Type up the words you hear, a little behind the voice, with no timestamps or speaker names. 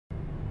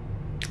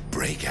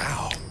break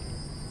out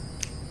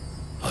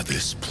of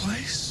this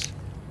place?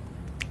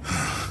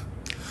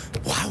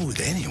 Why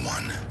would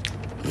anyone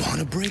want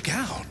to break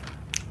out?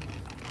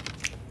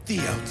 The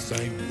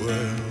outside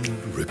world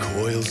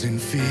recoils in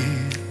fear,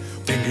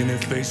 thinking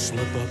if they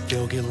slip up,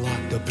 they'll get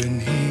locked up in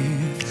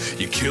here.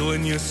 You're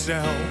killing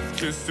yourself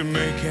just to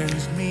make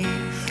ends meet,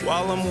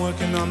 while I'm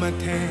working on my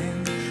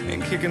tan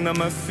and kicking on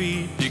my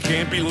feet. You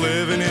can't be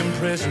living in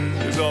prison,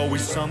 there's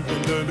always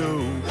something to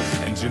do.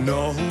 And you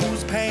know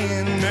who's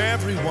paying?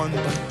 Everyone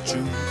but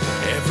you.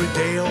 Every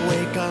day I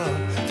wake up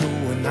to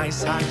a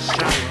nice hot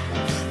shower.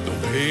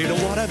 Don't pay the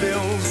water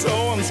bill, so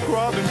I'm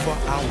scrubbing for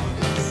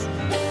hours.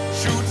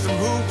 Shoot some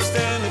hoops,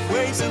 stand at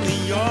waves in the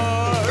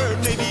yard.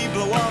 Maybe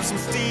blow off some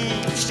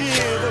steam,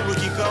 shear the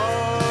rookie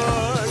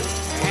card.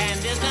 And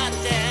there's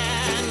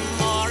nothing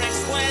more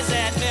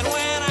exquisite than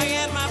when I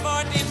get my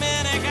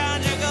 14-minute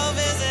conjugal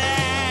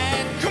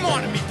visit. Come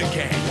on and meet the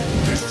gang.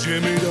 There's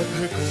Jimmy the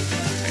Pickle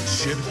and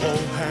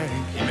Shithole Hank.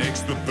 He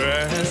makes the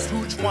best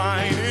hooch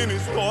wine in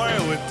his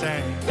toilet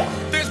tank.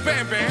 There's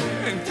Bam Bam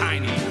and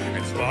Tiny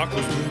and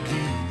Sparkles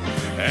Rookie.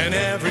 And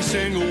every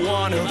single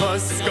one of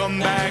us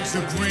scumbags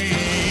agree,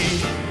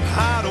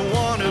 I don't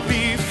wanna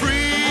be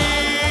free.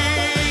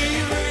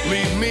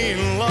 Leave me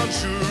in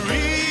luxury.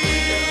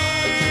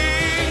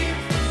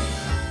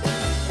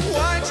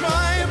 Why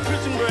try a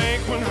prison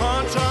break when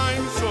hard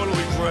times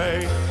totally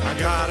gray? I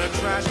got a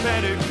trash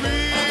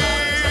pedigree,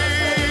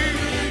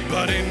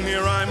 but in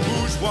here I'm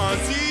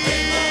bourgeoisie.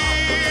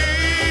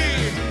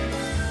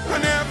 I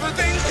never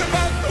think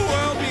about the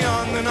world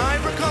beyond, and I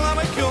recall how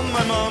I killed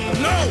my mom.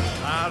 No,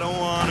 I don't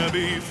wanna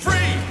be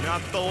free,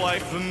 not the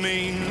life of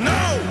me.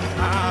 No,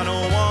 I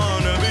don't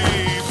wanna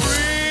be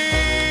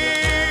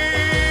free.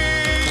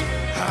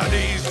 How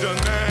these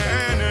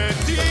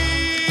amenities.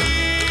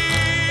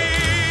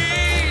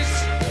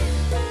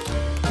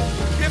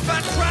 If I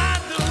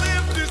tried to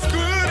live this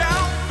good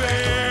out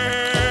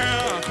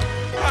there,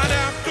 I'd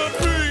have to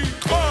pay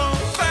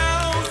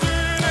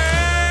 1,000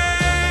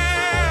 air.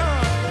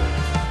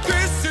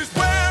 This is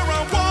where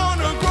I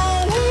wanna go.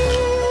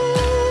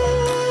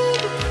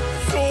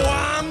 So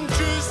I'm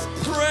just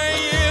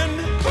praying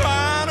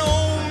I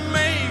don't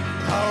make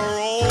a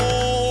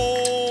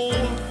roll,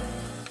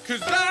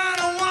 'cause I